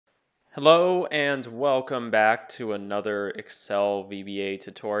Hello and welcome back to another Excel VBA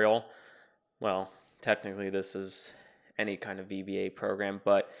tutorial. Well, technically this is any kind of VBA program,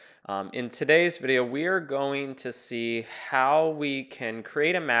 but in today's video we are going to see how we can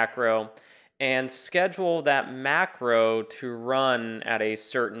create a macro and schedule that macro to run at a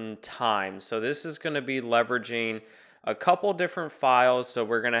certain time. So this is going to be leveraging a couple different files. So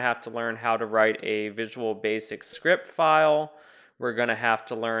we're going to have to learn how to write a Visual Basic script file. We're going to have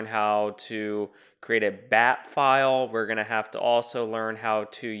to learn how to create a BAT file. We're going to have to also learn how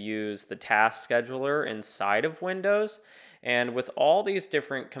to use the task scheduler inside of Windows. And with all these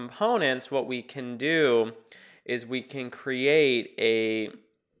different components, what we can do is we can create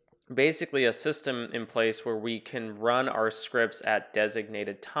basically a system in place where we can run our scripts at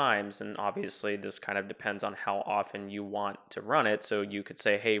designated times. And obviously this kind of depends on how often you want to run it. So you could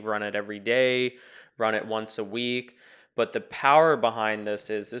say, hey, run it every day, run it once a week. But the power behind this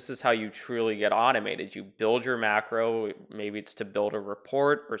is how you truly get automated. You build your macro, maybe it's to build a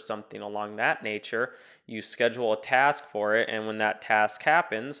report or something along that nature. You schedule a task for it, and when that task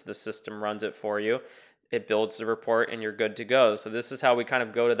happens, the system runs it for you. It builds the report and you're good to go. So this is how we kind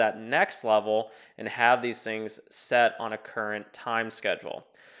of go to that next level and have these things set on a current time schedule.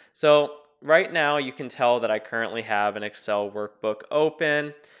 So right now you can tell that I currently have an Excel workbook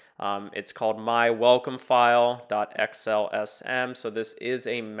open. It's called mywelcomefile.xlsm. So this is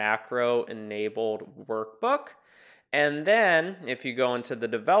a macro enabled workbook. And then if you go into the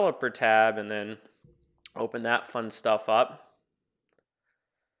developer tab and then open that fun stuff up,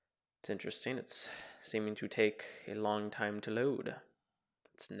 it's interesting. It's seeming to take a long time to load.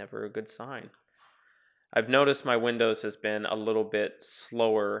 It's never a good sign. I've noticed my Windows has been a little bit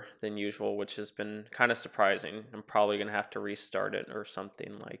slower than usual, which has been kind of surprising. I'm probably going to have to restart it or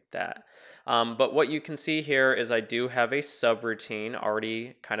something like that. But what you can see here is I do have a subroutine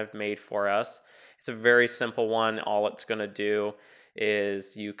already kind of made for us. It's a very simple one. All it's going to do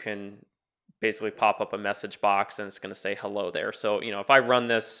is you can basically pop up a message box and it's going to say hello there. So, if I run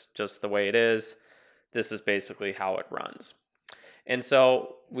this just the way it is, this is basically how it runs. And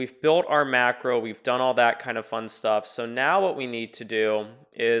so we've built our macro, we've done all that kind of fun stuff. So now what we need to do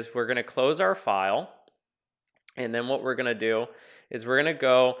is we're going to close our file. And then what we're going to do is we're going to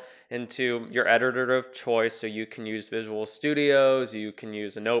go into your editor of choice. So you can use Visual Studios, you can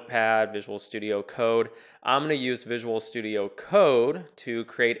use a Notepad, Visual Studio Code. I'm going to use Visual Studio Code to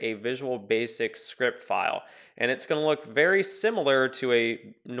create a Visual Basic script file. And it's going to look very similar to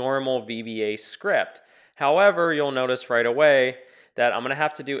a normal VBA script. However, you'll notice right away that I'm going to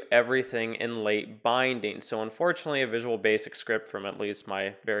have to do everything in late binding. So unfortunately, a Visual Basic script, from at least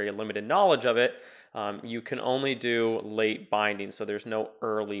my very limited knowledge of it, you can only do late binding, so there's no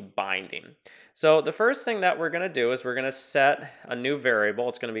early binding. So the first thing that we're going to do is we're going to set a new variable.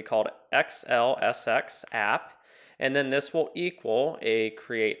 It's going to be called XLSX app, and then this will equal a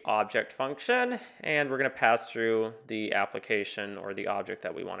create object function, and we're going to pass through the application or the object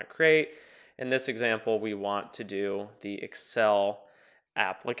that we want to create. In this example, we want to do the Excel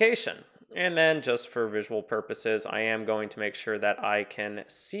application. And then just for visual purposes, I am going to make sure that I can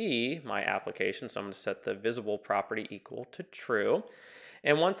see my application. So I'm going to set the visible property equal to true.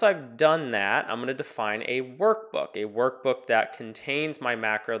 And once I've done that, I'm going to define a workbook that contains my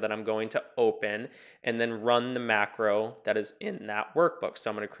macro that I'm going to open and then run the macro that is in that workbook. So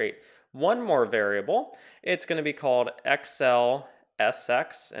I'm going to create one more variable. It's going to be called XLSX,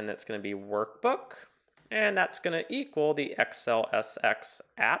 and it's going to be workbook. And that's going to equal the XLSX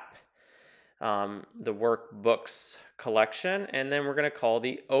app, the workbooks collection, and then we're going to call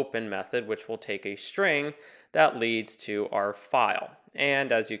the open method, which will take a string that leads to our file.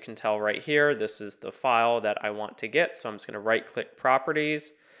 And as you can tell right here, this is the file that I want to get. So I'm just going to right-click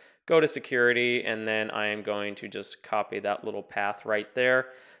Properties, go to Security, and then I am going to just copy that little path right there.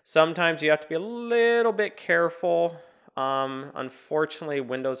 Sometimes you have to be a little bit careful. Unfortunately,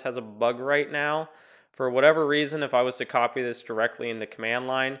 Windows has a bug right now. For whatever reason, if I was to copy this directly in the command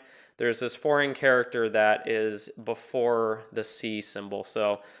line, there's this foreign character that is before the C symbol.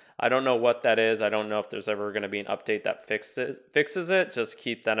 So I don't know what that is. I don't know if there's ever going to be an update that fixes it. Just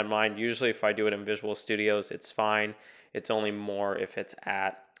keep that in mind. Usually if I do it in Visual Studios, it's fine. It's only more if it's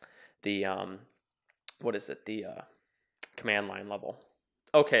at the, command line level.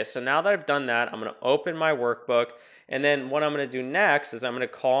 Okay, so now that I've done that, I'm going to open my workbook. And then what I'm going to do next is I'm going to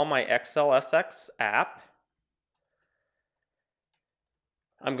call my XLSX app.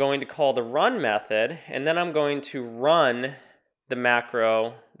 I'm going to call the run method, and then I'm going to run the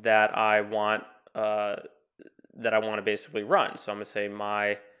macro that I want to basically run. So I'm going to say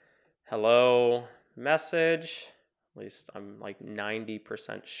my hello message. At least I'm like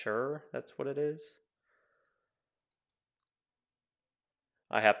 90% sure that's what it is.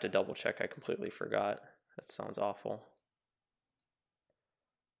 I have to double check. I completely forgot. That sounds awful.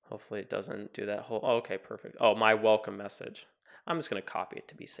 Hopefully it doesn't do that whole, oh, okay, perfect. Oh, my welcome message. I'm just going to copy it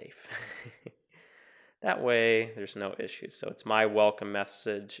to be safe. That way there's no issues. So it's my welcome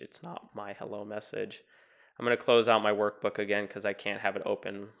message. It's not my hello message. I'm going to close out my workbook again because I can't have it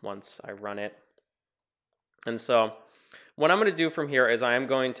open once I run it. And so what I'm going to do from here is I am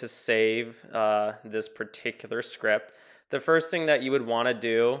going to save this particular script. The first thing that you would want to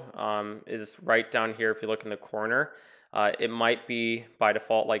do is right down here, if you look in the corner, it might be by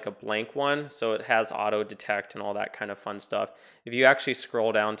default like a blank one, so it has auto detect and all that kind of fun stuff. If you actually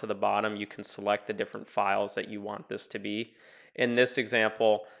scroll down to the bottom, you can select the different files that you want this to be. In this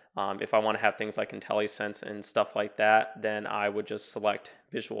example, if I want to have things like IntelliSense and stuff like that, then I would just select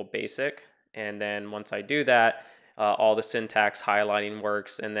Visual Basic. And then once I do that, all the syntax highlighting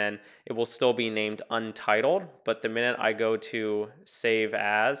works, and then it will still be named untitled. But the minute I go to save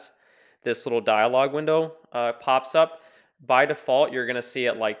as, this little dialog window pops up. By default, you're going to see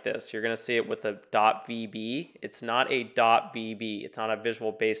it like this. You're going to see it with a .vb. It's not a .vb. It's not a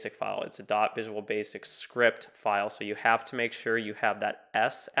Visual Basic file. It's a .visual basic script file. So you have to make sure you have that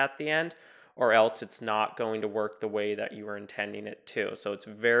S at the end, or else it's not going to work the way that you were intending it to. So it's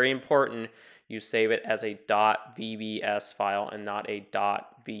very important you save it as a .vbs file and not a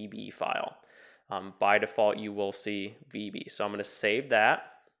 .vb file. By default, you will see VB. So I'm going to save that.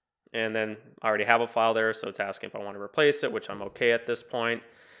 And then I already have a file there, so it's asking if I want to replace it, which I'm okay at this point.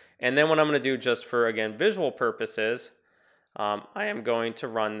 And then what I'm going to do, just for, again, visual purposes, I am going to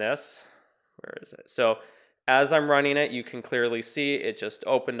run this. Where is it? So as I'm running it, you can clearly see it just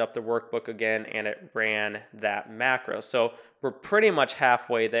opened up the workbook again, and it ran that macro. So we're pretty much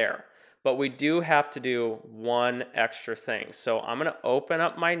halfway there. But we do have to do one extra thing. So I'm going to open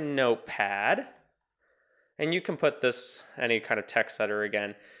up my notepad, and you can put this any kind of text editor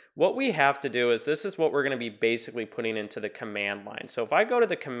again. What we have to do is, this is what we're going to be basically putting into the command line. So if I go to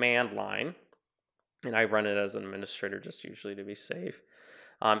the command line, and I run it as an administrator just usually to be safe,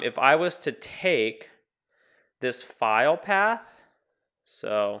 if I was to take this file path,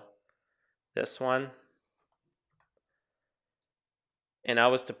 so this one, and I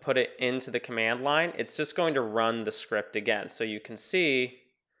was to put it into the command line, it's just going to run the script again. So you can see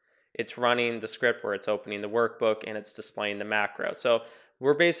it's running the script where it's opening the workbook and it's displaying the macro. So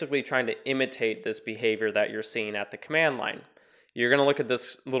we're basically trying to imitate this behavior that you're seeing at the command line. You're going to look at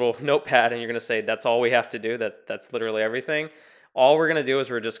this little notepad and you're going to say, that's all we have to do. That's literally everything. All we're going to do is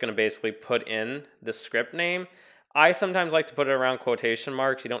we're just going to basically put in the script name. I sometimes like to put it around quotation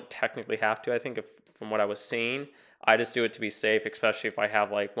marks. You don't technically have to. I think from what I was seeing, I just do it to be safe, especially if I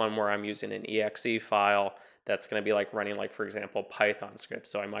have like one where I'm using an exe file that's going to be like running, like, for example, Python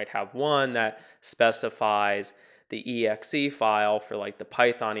scripts. So I might have one that specifies the exe file for like the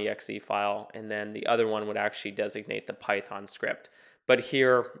Python exe file, and then the other one would actually designate the Python script. But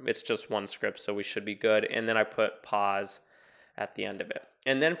here it's just one script, so we should be good. And then I put pause at the end of it.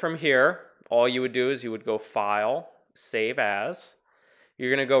 And then from here, all you would do is you would go File, Save As. You're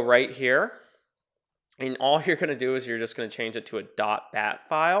going to go right here, and all you're going to do is you're just going to change it to a .bat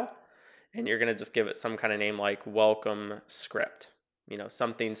file, and you're going to just give it some kind of name like welcome script. You know,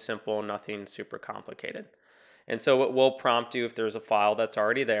 something simple, nothing super complicated. And so it will prompt you if there's a file that's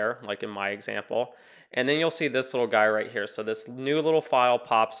already there, like in my example. And then you'll see this little guy right here. So this new little file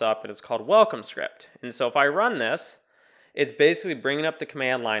pops up, and it's called welcome script. And so if I run this, it's basically bringing up the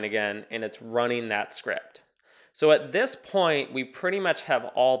command line again, and it's running that script. So at this point, we pretty much have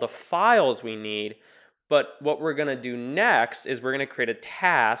all the files we need. But what we're going to do next is we're going to create a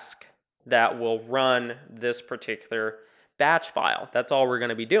task that will run this particular batch file. That's all we're going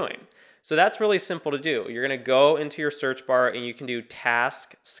to be doing. So that's really simple to do. You're going to go into your search bar and you can do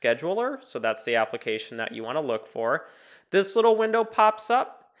Task Scheduler. So that's the application that you want to look for. This little window pops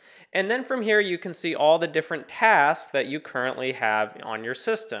up. And then from here, you can see all the different tasks that you currently have on your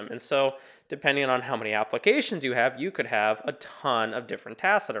system. And so depending on how many applications you have, you could have a ton of different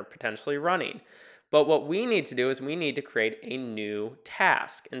tasks that are potentially running. But what we need to do is we need to create a new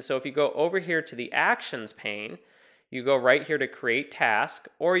task. And so if you go over here to the Actions pane, you go right here to Create Task,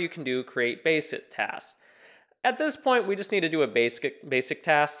 or you can do Create Basic Task. At this point, we just need to do a basic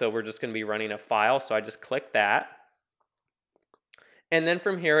task, so we're just going to be running a file, so I just click that. And then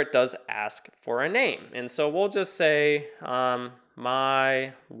from here, it does ask for a name. And so we'll just say,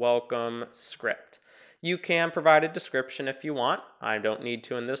 my welcome script. You can provide a description if you want. I don't need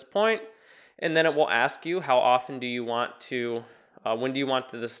to in this point. And then it will ask you how often do you want to, when do you want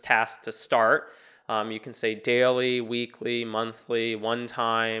this task to start? You can say daily, weekly, monthly, one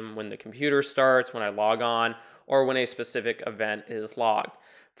time, when the computer starts, when I log on, or when a specific event is logged.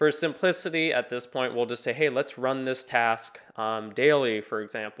 For simplicity, at this point, we'll just say, hey, let's run this task daily, for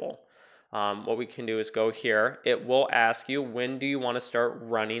example. What we can do is go here. It will ask you, when do you want to start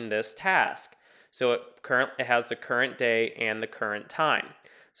running this task? So it has the current day and the current time.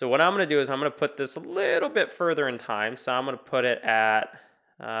 So what I'm going to do is I'm going to put this a little bit further in time. So I'm going to put it at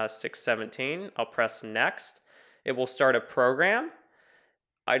 6:17. I'll press next. It will start a program.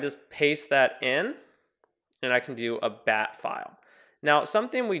 I just paste that in, and I can do a bat file. Now,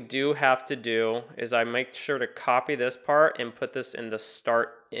 something we do have to do is I make sure to copy this part and put this in the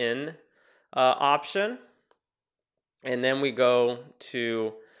start in option. And then we go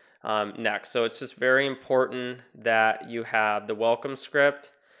to next. So it's just very important that you have the welcome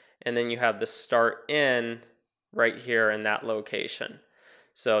script, and then you have the start in right here in that location.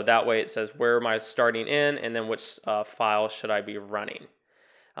 So that way it says, where am I starting in, and then which file should I be running.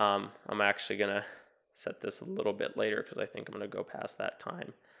 I'm actually going to set this a little bit later because I think I'm going to go past that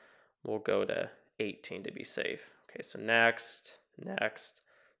time. We'll go to 18 to be safe. Okay, so next.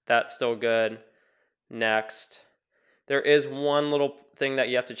 That's still good. Next. There is one little thing that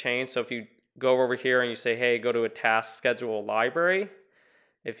you have to change. So if you go over here and you say, hey, go to a task schedule library,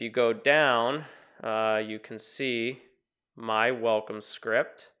 if you go down, you can see my welcome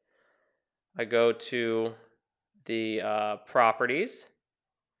script. I go to the properties.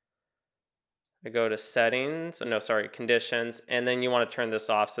 I go to settings, conditions, and then you want to turn this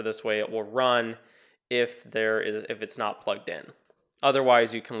off so this way it will run if it's not plugged in.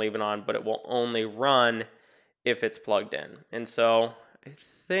 Otherwise, you can leave it on, but it will only run if it's plugged in. And so I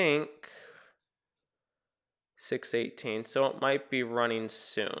think 6:18, so it might be running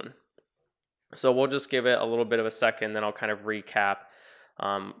soon. So we'll just give it a little bit of a second, then I'll kind of recap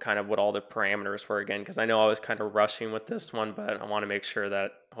kind of what all the parameters were again, because I know I was kind of rushing with this one, but I want to make sure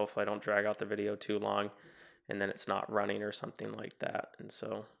that hopefully I don't drag out the video too long and then it's not running or something like that. And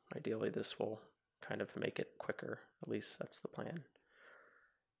so ideally this will kind of make it quicker. At least that's the plan.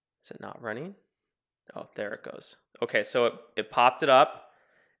 Is it not running? Oh, there it goes. Okay, so it popped it up,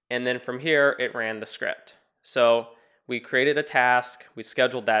 and then from here it ran the script. So we created a task, we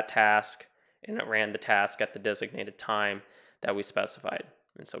scheduled that task, and it ran the task at the designated time that we specified.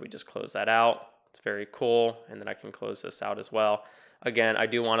 And so we just close that out. It's very cool. And then I can close this out as well. Again, I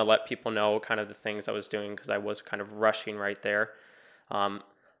do want to let people know kind of the things I was doing because I was kind of rushing right there.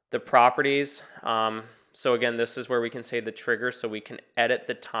 The properties. So again, this is where we can say the trigger. So we can edit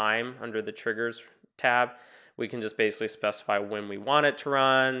the time under the triggers tab. We can just basically specify when we want it to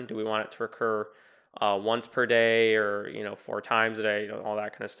run. Do we want it to recur once per day, or 4 times a day, all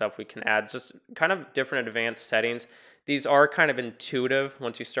that kind of stuff. We can add just kind of different advanced settings. These are kind of intuitive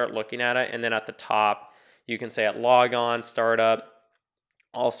once you start looking at it. And then at the top, you can say at log on, startup,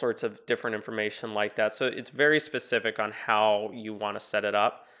 all sorts of different information like that. So it's very specific on how you want to set it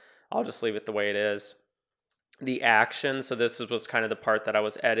up. I'll just leave it the way it is. The action, so this was kind of the part that I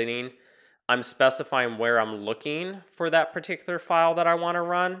was editing. I'm specifying where I'm looking for that particular file that I want to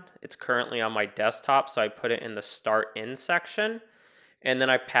run. It's currently on my desktop, so I put it in the start in section. And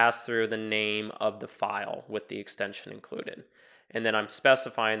then I pass through the name of the file with the extension included. And then I'm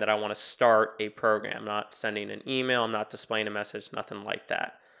specifying that I want to start a program. I'm not sending an email, I'm not displaying a message, nothing like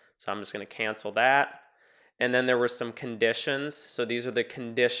that. So I'm just going to cancel that. And then there were some conditions. So these are the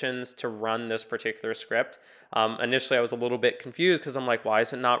conditions to run this particular script. Initially, I was a little bit confused because I'm like, why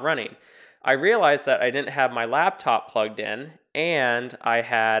is it not running? I realized that I didn't have my laptop plugged in and I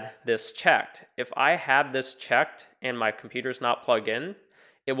had this checked. If I have this checked and my computer's not plugged in,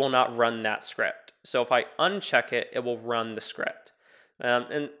 it will not run that script. So if I uncheck it, it will run the script.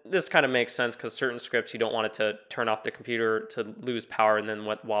 And this kind of makes sense because certain scripts, you don't want it to turn off the computer to lose power, and then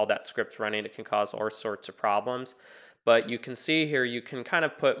while that script's running, it can cause all sorts of problems. But you can see here, you can kind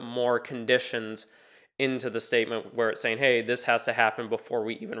of put more conditions into the statement where it's saying, hey, this has to happen before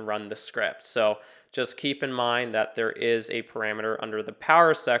we even run the script. So just keep in mind that there is a parameter under the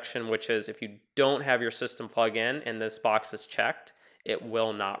power section, which is if you don't have your system plug in and this box is checked, it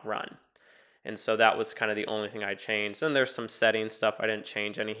will not run. And so that was kind of the only thing I changed. And there's some settings stuff I didn't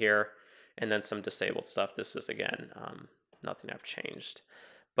change any here, and then some disabled stuff. This is, again, nothing I've changed.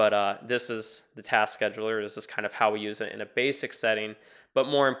 But this is the task scheduler. This is kind of how we use it in a basic setting. But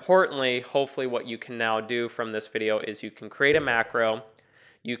more importantly, hopefully what you can now do from this video is you can create a macro.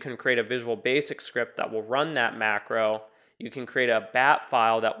 You can create a Visual Basic script that will run that macro. You can create a bat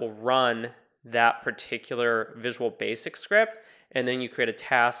file that will run that particular Visual Basic script. And then you create a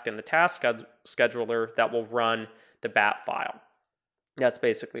task in the task scheduler that will run the bat file. That's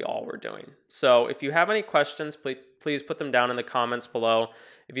basically all we're doing. So if you have any questions, please put them down in the comments below.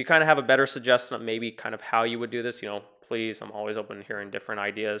 If you kind of have a better suggestion of maybe kind of how you would do this, please, I'm always open to hearing different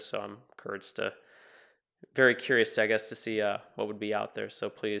ideas. So I'm encouraged to, very curious, I guess, to see what would be out there. So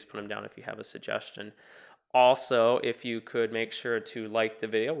please put them down if you have a suggestion. Also, if you could make sure to like the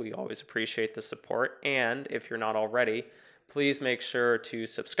video, we always appreciate the support. And if you're not already, please make sure to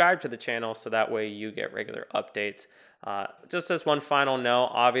subscribe to the channel so that way you get regular updates. Just as one final note,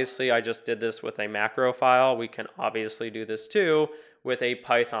 obviously I just did this with a macro file. We can obviously do this too with a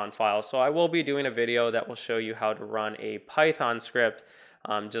Python file. So I will be doing a video that will show you how to run a Python script,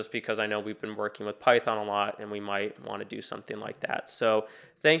 just because I know we've been working with Python a lot and we might want to do something like that. So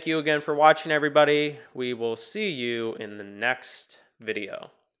thank you again for watching, everybody. We will see you in the next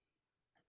video.